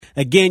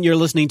Again, you're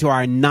listening to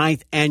our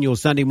 9th annual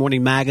Sunday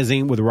Morning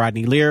Magazine with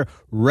Rodney Lear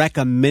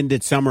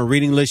recommended summer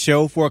reading list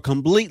show. For a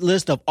complete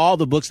list of all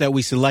the books that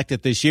we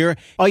selected this year,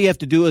 all you have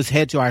to do is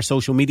head to our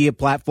social media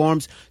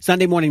platforms,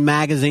 Sunday Morning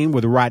Magazine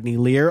with Rodney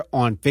Lear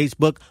on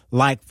Facebook,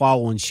 like,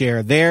 follow, and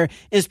share there,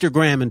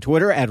 Instagram and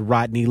Twitter at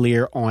Rodney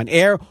Lear on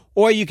air.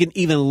 Or you can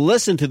even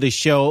listen to the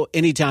show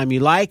anytime you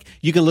like.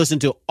 You can listen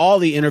to all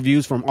the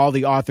interviews from all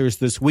the authors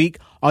this week.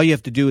 All you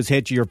have to do is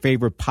head to your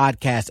favorite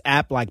podcast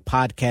app like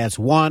Podcast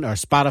One or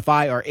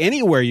Spotify or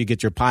anywhere you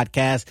get your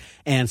podcast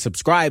and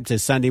subscribe to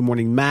Sunday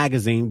Morning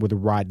Magazine with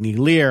Rodney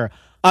Lear.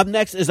 Up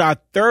next is our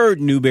third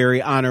Newbery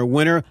Honor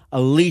winner,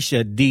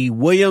 Alicia D.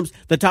 Williams.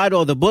 The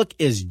title of the book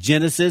is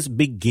Genesis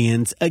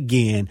Begins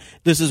Again.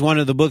 This is one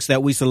of the books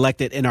that we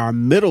selected in our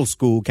middle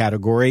school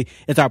category.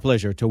 It's our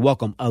pleasure to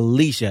welcome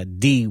Alicia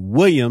D.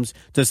 Williams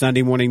to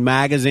Sunday Morning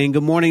Magazine.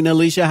 Good morning,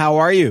 Alicia. How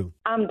are you?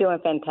 I'm doing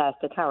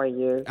fantastic. How are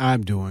you?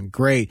 I'm doing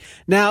great.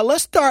 Now,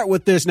 let's start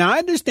with this. Now, I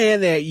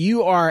understand that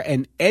you are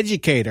an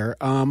educator,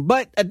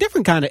 but a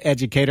different kind of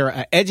educator,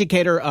 an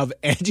educator of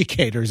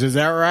educators. Is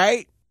that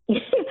right?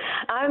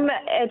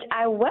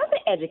 I was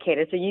an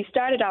educator, so you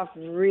started off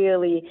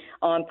really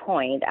on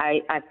point.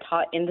 I've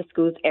taught in the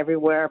schools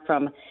everywhere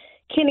from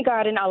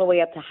kindergarten all the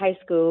way up to high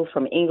school,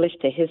 from English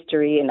to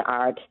history and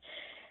art.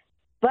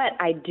 But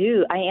I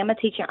am a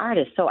teaching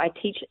artist, so I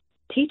teach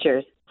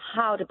teachers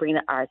how to bring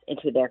the arts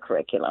into their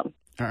curriculum.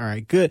 All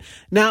right, good.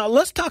 Now,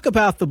 let's talk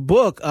about the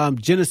book,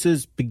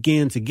 Genesis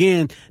Begins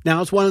Again.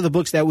 Now, it's one of the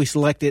books that we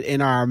selected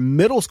in our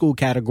middle school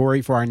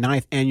category for our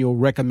 9th annual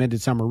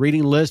recommended summer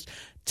reading list.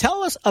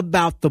 Tell us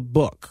about the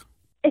book.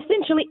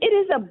 Essentially, it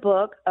is a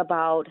book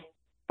about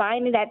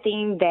finding that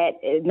thing that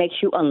makes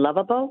you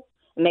unlovable,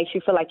 makes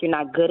you feel like you're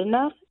not good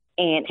enough,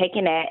 and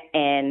taking that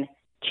and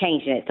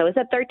changing it. So it's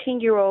a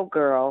 13-year-old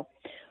girl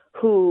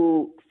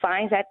who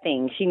finds that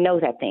thing. She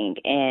knows that thing,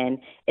 and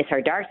it's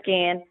her dark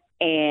skin.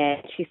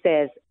 And she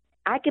says,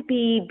 I could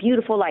be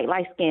beautiful like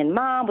light-skinned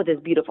mom with this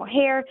beautiful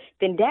hair.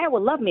 Then dad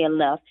will love me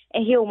enough,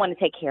 and he'll want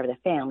to take care of the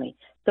family.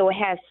 So it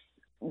has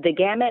the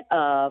gamut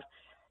of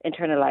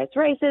internalized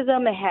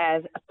racism. It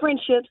has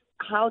friendships,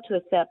 how to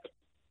accept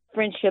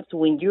friendships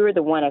when you're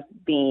the one that's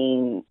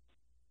being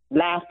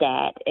laughed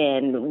at,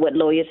 and what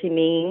loyalty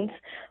means,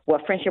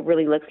 what friendship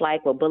really looks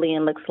like, what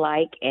bullying looks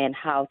like, and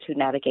how to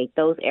navigate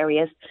those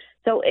areas.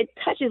 So it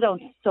touches on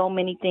so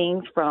many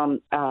things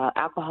from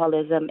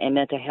alcoholism and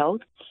mental health,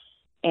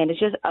 and it's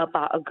just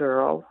about a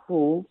girl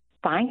who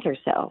finds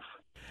herself.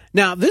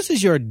 Now, this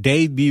is your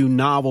debut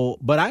novel,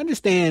 but I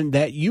understand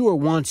that you were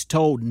once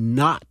told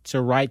not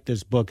to write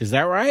this book. Is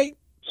that right?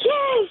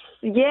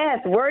 Yes,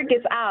 word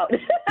gets out.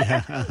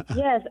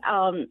 Yes,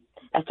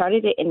 I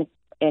started it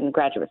in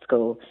graduate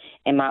school,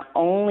 and my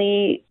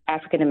only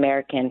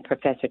African-American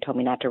professor told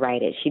me not to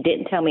write it. She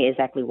didn't tell me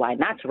exactly why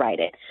not to write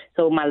it.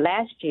 So my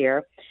last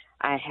year,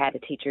 I had a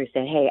teacher who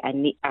said, hey,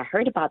 I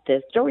heard about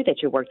this story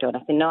that you worked on. I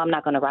said, no, I'm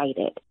not going to write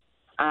it.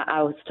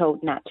 I was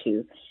told not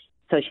to.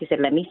 So she said,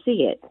 let me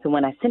see it. So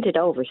when I sent it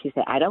over, she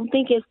said, I don't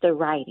think it's the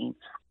writing.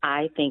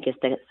 I think it's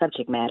the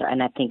subject matter,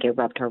 and I think it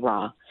rubbed her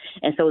raw.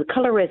 And so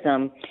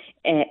colorism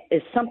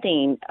is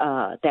something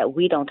that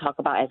we don't talk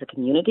about as a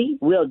community.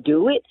 We'll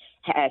do it.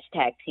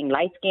 Hashtag team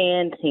light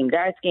skin, team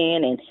dark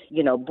skin,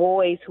 and,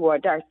 boys who are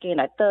dark skin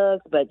are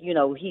thugs, but,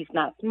 he's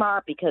not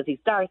smart because he's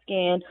dark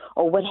skin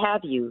or what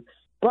have you.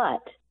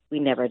 But we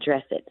never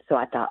address it. So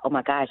I thought, oh,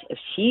 my gosh, if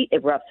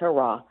it rubs her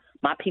raw,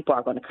 my people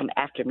are going to come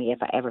after me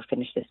if I ever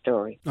finish this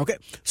story. Okay.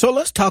 So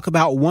let's talk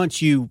about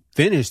once you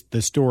finish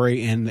the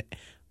story and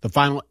the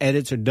final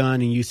edits are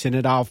done and you send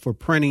it off for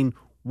printing.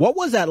 What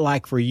was that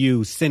like for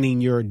you,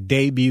 sending your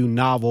debut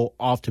novel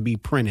off to be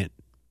printed?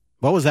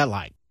 What was that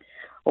like?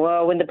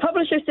 Well, when the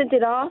publisher sent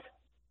it off,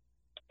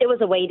 it was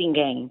a waiting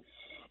game.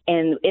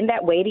 And in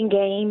that waiting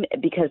game,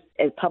 because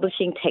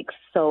publishing takes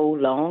so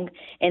long,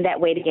 in that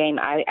waiting game,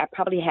 I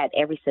probably had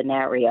every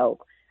scenario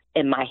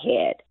in my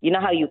head. You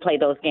know how you play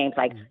those games,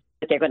 like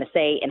what they're going to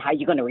say and how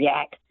you're going to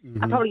react?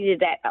 Mm-hmm. I probably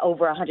did that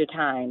over 100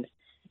 times.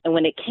 And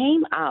when it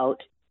came out,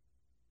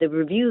 the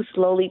reviews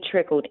slowly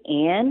trickled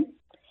in,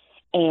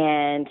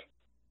 and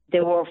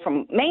they were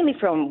mainly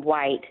from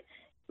white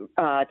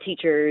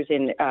teachers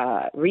and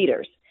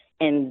readers.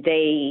 And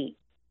they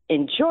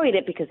enjoyed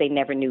it because they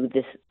never knew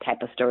this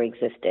type of story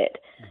existed.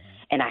 Mm-hmm.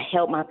 And I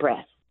held my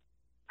breath.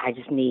 I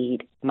just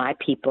need my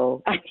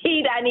people. I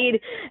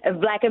need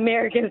Black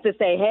Americans to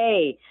say,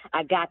 hey,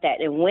 I got that.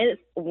 And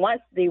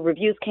once the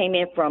reviews came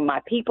in from my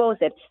people,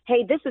 said,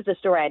 hey, this is the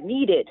story I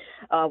needed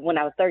when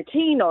I was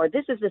 13, or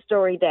this is the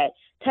story that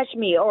touched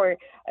me, or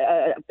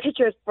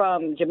pictures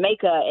from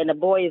Jamaica and the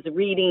boy is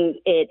reading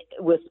it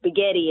with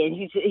spaghetti and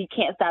he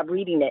can't stop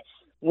reading it.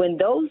 When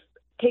those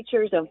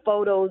pictures and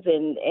photos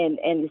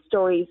and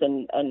stories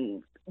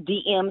and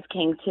DMs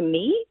came to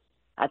me,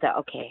 I thought,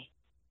 okay,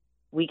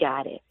 we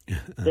got it.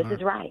 This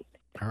is right.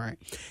 All right.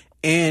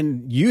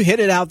 And you hit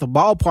it out the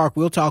ballpark.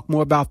 We'll talk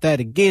more about that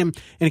again. And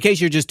in case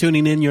you're just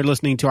tuning in, you're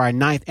listening to our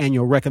 9th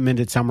annual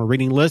recommended summer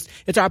reading list.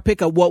 It's our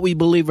pick of what we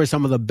believe are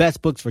some of the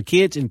best books for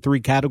kids in 3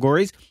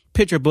 categories: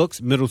 picture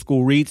books, middle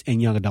school reads,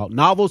 and young adult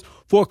novels.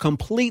 For a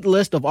complete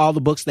list of all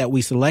the books that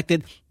we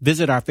selected,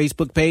 visit our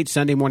Facebook page,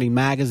 Sunday Morning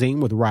Magazine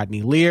with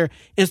Rodney Lear,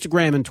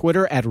 Instagram and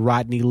Twitter at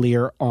Rodney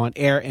Lear on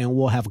air, and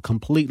we'll have a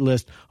complete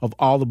list of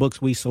all the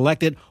books we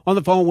selected. On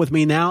the phone with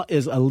me now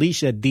is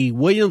Alicia D.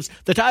 Williams.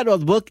 The title of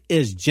the book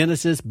is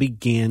Genesis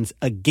Begins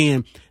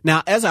Again.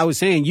 Now, as I was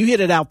saying, you hit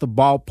it out the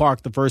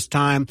ballpark the first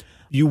time.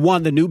 You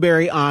won the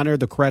Newbery Honor,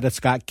 the Coretta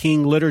Scott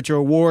King Literature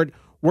Award.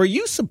 Were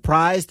you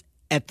surprised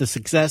at the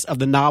success of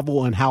the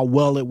novel and how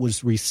well it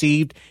was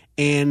received?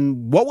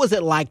 And what was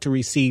it like to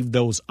receive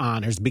those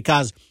honors?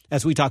 Because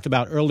as we talked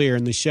about earlier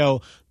in the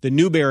show, the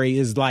Newbery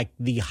is like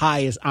the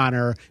highest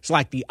honor. It's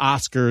like the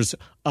Oscars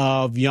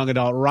of young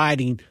adult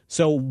writing.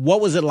 So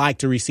what was it like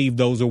to receive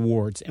those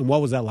awards? And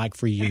what was that like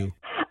for you?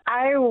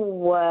 I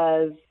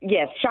was,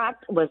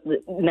 shocked was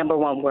the number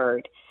one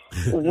word.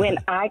 When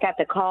I got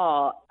the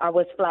call, I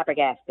was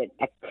flabbergasted.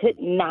 I could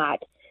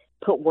not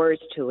put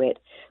words to it.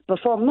 But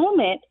for a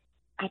moment,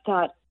 I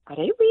thought, are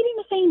they reading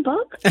the same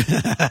book?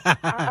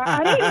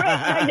 Are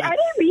they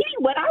reading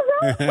what I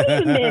wrote?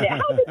 Wait a minute.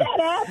 How did that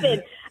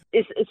happen?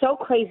 It's so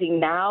crazy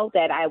now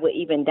that I would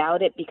even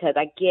doubt it, because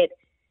I get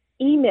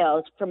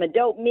emails from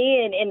adult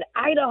men in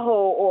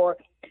Idaho or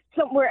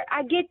somewhere.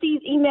 I get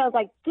these emails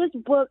like, this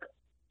book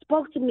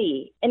spoke to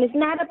me. And it's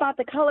not about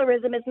the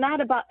colorism. It's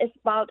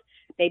about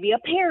maybe a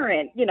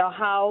parent,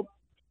 how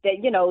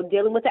that,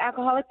 dealing with the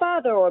alcoholic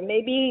father, or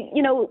maybe,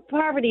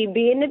 poverty,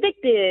 being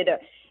evicted.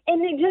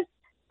 And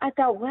I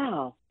thought,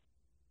 wow,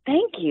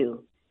 thank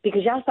you,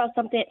 because y'all saw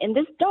something in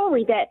this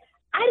story that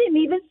I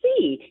didn't even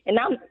see. And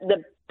now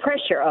the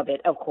pressure of it,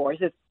 of course,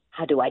 is,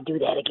 how do I do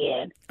that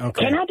again?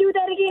 Okay. Can I do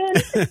that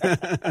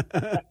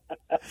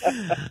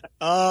again?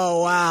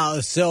 Oh, wow.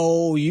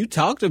 So you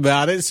talked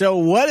about it. So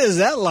what is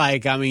that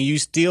like? I mean, you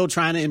still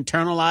trying to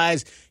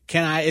internalize,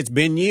 it's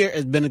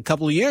been a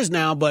couple of years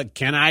now, but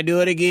can I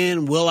do it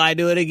again? Will I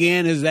do it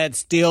again? Is that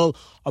still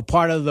a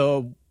part of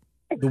the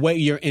way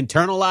you're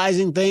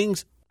internalizing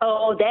things?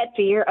 Oh, that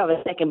fear of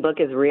a second book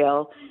is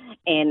real.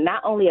 And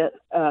not only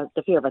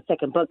the fear of a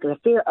second book, the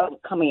fear of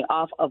coming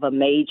off of a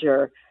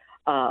major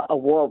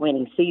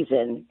award-winning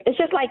season. It's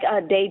just like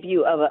a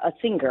debut of a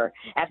singer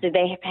after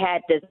they have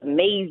had this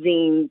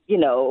amazing,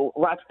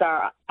 rock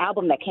star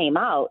album that came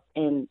out,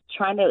 and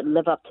trying to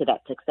live up to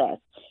that success.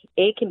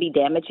 It can be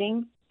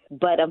damaging,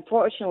 but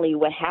unfortunately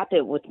what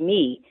happened with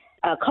me,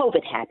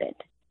 COVID happened.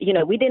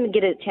 We didn't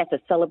get a chance to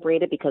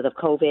celebrate it because of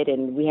COVID,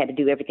 and we had to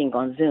do everything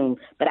on Zoom.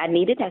 But I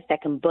needed that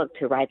second book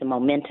to ride the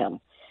momentum.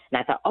 And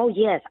I thought, oh,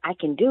 yes, I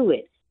can do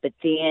it. But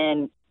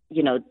then,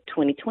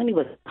 2020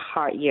 was a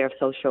hard year of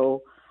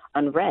social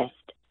unrest,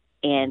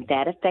 and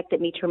that affected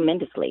me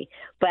tremendously.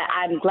 But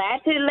I'm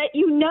glad to let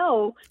you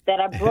know that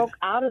I broke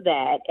out of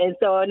that. And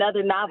so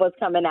another novel is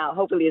coming out.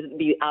 Hopefully it'll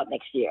be out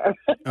next year.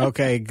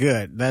 Okay,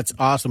 good. That's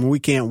awesome. We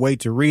can't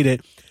wait to read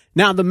it.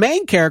 Now, the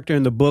main character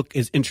in the book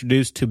is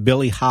introduced to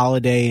Billie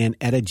Holiday and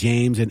Etta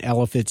James and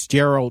Ella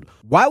Fitzgerald.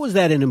 Why was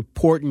that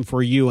important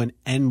for you,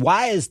 and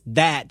why is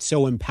that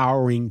so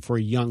empowering for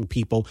young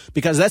people?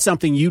 Because that's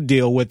something you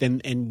deal with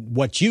in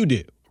what you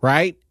do,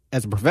 right,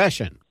 as a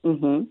profession.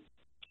 Mm-hmm.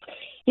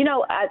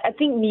 I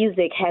think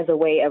music has a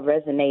way of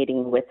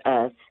resonating with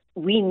us.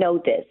 We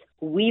know this.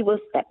 We will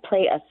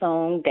play a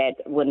song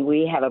that when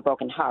we have a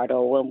broken heart,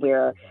 or when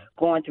we're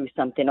going through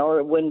something,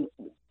 or when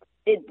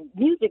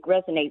music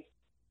resonates,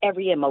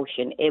 every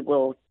emotion it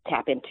will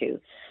tap into.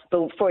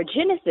 But for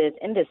Genesis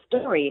in this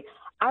story,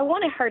 I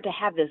wanted her to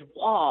have this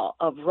wall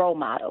of role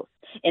models.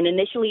 And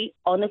initially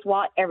on this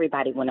wall,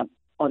 everybody went up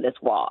on this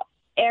wall.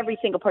 Every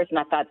single person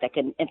I thought that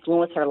could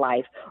influence her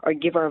life or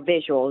give her a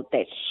visual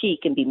that she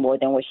can be more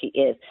than what she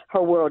is.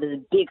 Her world is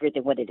bigger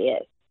than what it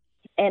is.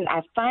 And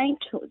I find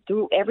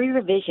through every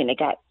revision, it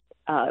got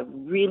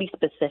really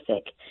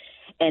specific.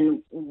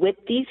 And with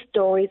these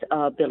stories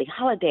of Billie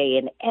Holiday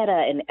and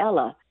Etta and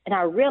Ella, and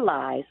I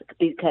realized,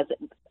 because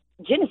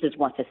Genesis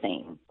wants to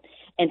sing,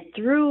 and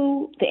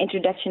through the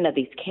introduction of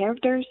these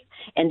characters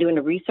and doing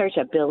the research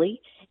of Billie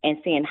and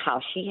seeing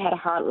how she had a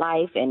hard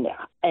life, and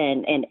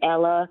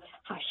Ella,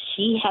 how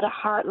she had a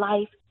hard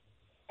life,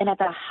 and I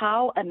thought,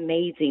 how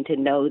amazing to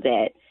know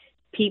that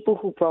people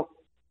who broke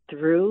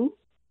through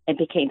and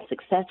became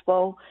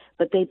successful,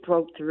 but they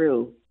broke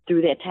through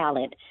their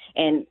talent.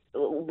 And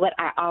what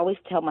I always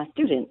tell my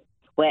students,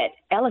 what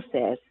Ella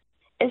says,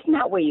 it's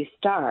not where you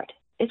start,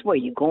 it's where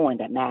you're going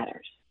that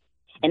matters.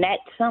 And that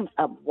sums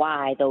up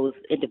why those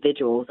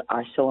individuals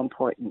are so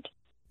important.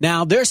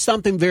 Now, there's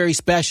something very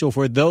special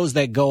for those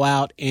that go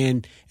out,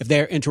 and if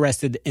they're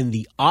interested in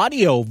the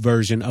audio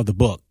version of the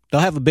book,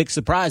 they'll have a big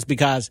surprise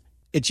because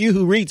it's you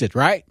who reads it,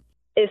 right?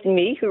 It's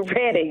me who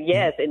read it,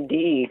 yes,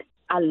 indeed.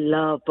 I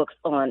love books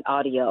on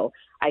audio.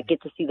 I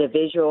get to see the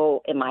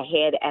visual in my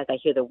head as I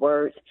hear the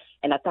words.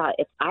 And I thought,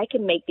 if I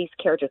can make these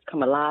characters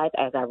come alive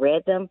as I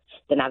read them,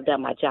 then I've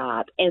done my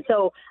job. And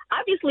so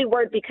obviously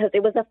worked because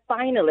it was a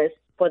finalist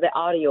for the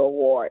audio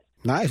award.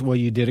 Nice. Well,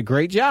 you did a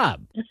great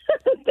job.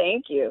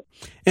 Thank you.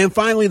 And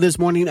finally this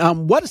morning,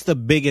 what is the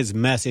biggest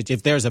message,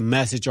 if there's a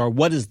message, or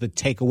what is the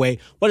takeaway?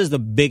 What is the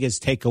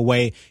biggest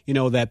takeaway,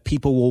 that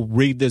people will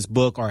read this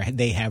book or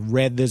they have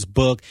read this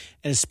book,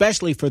 and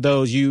especially for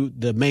those,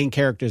 the main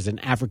character is an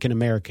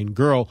African-American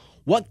girl.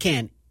 What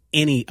can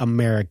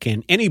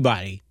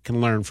anybody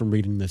can learn from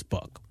reading this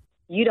book?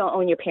 You don't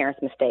own your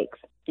parents' mistakes.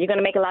 You're going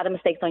to make a lot of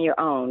mistakes on your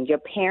own. Your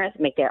parents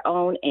make their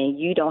own, and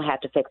you don't have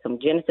to fix them.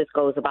 Genesis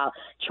goes about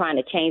trying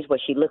to change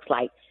what she looks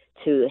like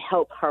to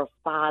help her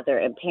father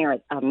and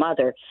parents, her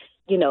mother,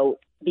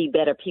 be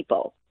better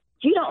people.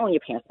 You don't own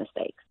your parents'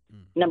 mistakes.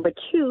 Number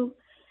two,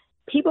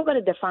 people are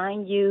going to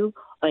define you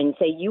and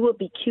say you will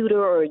be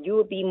cuter or you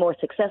will be more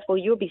successful,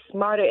 you'll be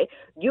smarter,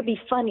 you'll be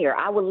funnier.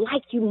 I would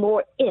like you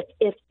more if.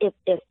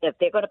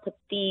 They're going to put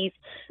these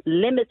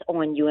limits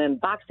on you in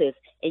boxes,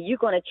 and you're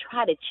going to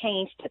try to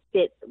change to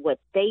fit what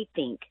they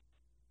think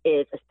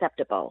is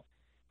acceptable.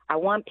 I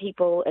want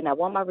people and I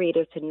want my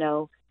readers to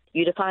know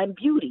you define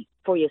beauty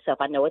for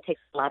yourself. I know it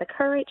takes a lot of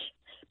courage,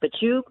 but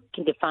you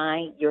can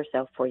define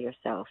yourself for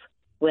yourself.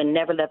 We'll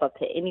never live up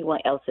to anyone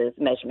else's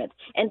measurements.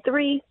 And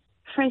three,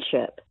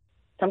 friendship.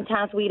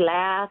 Sometimes we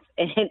laugh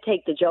and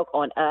take the joke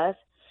on us,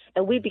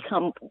 and we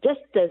become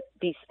just to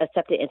be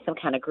accepted in some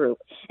kind of group.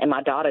 And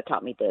my daughter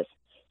taught me this.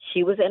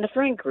 She was in a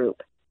friend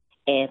group,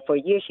 and for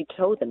years she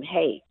told them,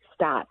 hey,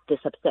 stop, this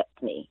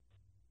upsets me.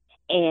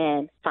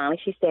 And finally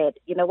she said,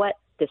 you know what,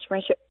 this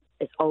friendship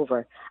is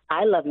over.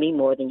 I love me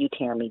more than you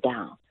tearing me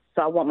down.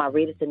 So I want my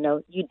readers to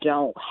know you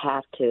don't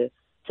have to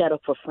settle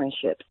for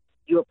friendships.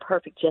 You're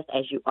perfect just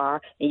as you are,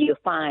 and you'll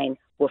find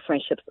what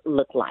friendships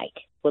look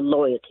like, what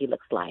loyalty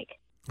looks like.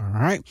 All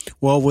right.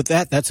 Well, with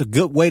that's a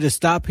good way to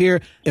stop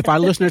here. If our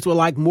listeners would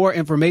like more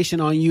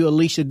information on you,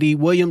 Alicia D.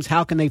 Williams,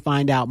 how can they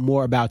find out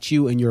more about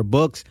you and your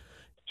books?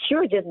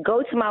 Sure. Just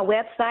go to my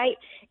website,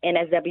 and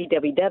that's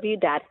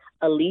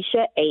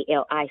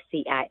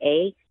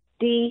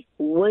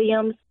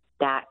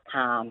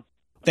www.AliciaDWilliams.com.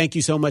 Thank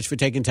you so much for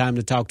taking time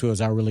to talk to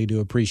us. I really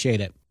do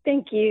appreciate it.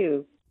 Thank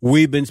you.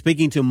 We've been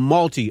speaking to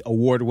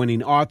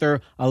multi-award-winning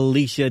author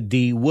Alicia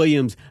D.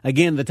 Williams.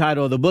 Again, the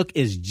title of the book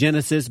is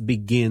Genesis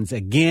Begins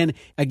Again.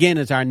 Again,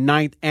 it's our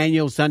 9th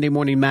annual Sunday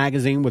Morning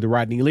Magazine with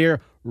Rodney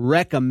Lear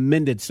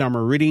recommended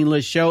summer reading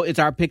list show. It's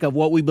our pick of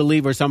what we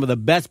believe are some of the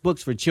best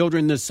books for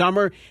children this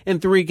summer in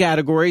 3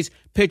 categories: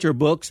 picture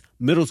books,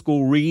 middle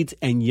school reads,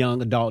 and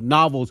young adult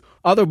novels.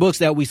 Other books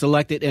that we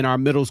selected in our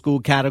middle school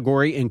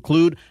category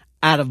include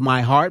Out of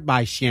My Heart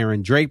by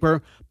Sharon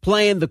Draper,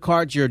 Playing the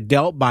Cards You're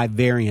Dealt by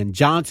Varian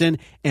Johnson,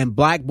 and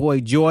Black Boy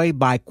Joy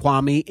by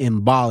Kwame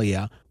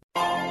Mbalia.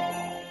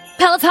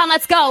 Peloton,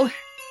 let's go!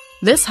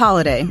 This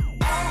holiday,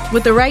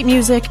 with the right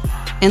music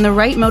and the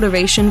right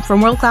motivation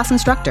from world-class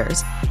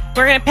instructors,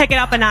 we're going to pick it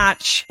up a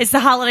notch. It's the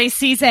holiday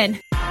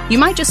season. You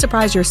might just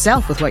surprise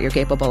yourself with what you're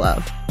capable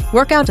of.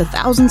 Work out to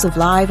thousands of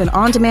live and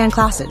on-demand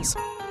classes,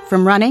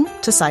 from running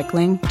to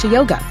cycling to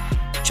yoga.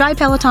 Try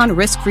Peloton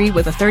risk-free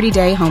with a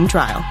 30-day home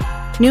trial.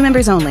 New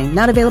members only.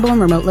 Not available in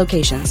remote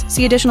locations.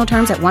 See additional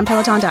terms at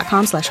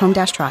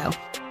onepeloton.com/home-trial.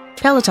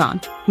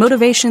 Peloton.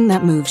 Motivation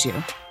that moves you.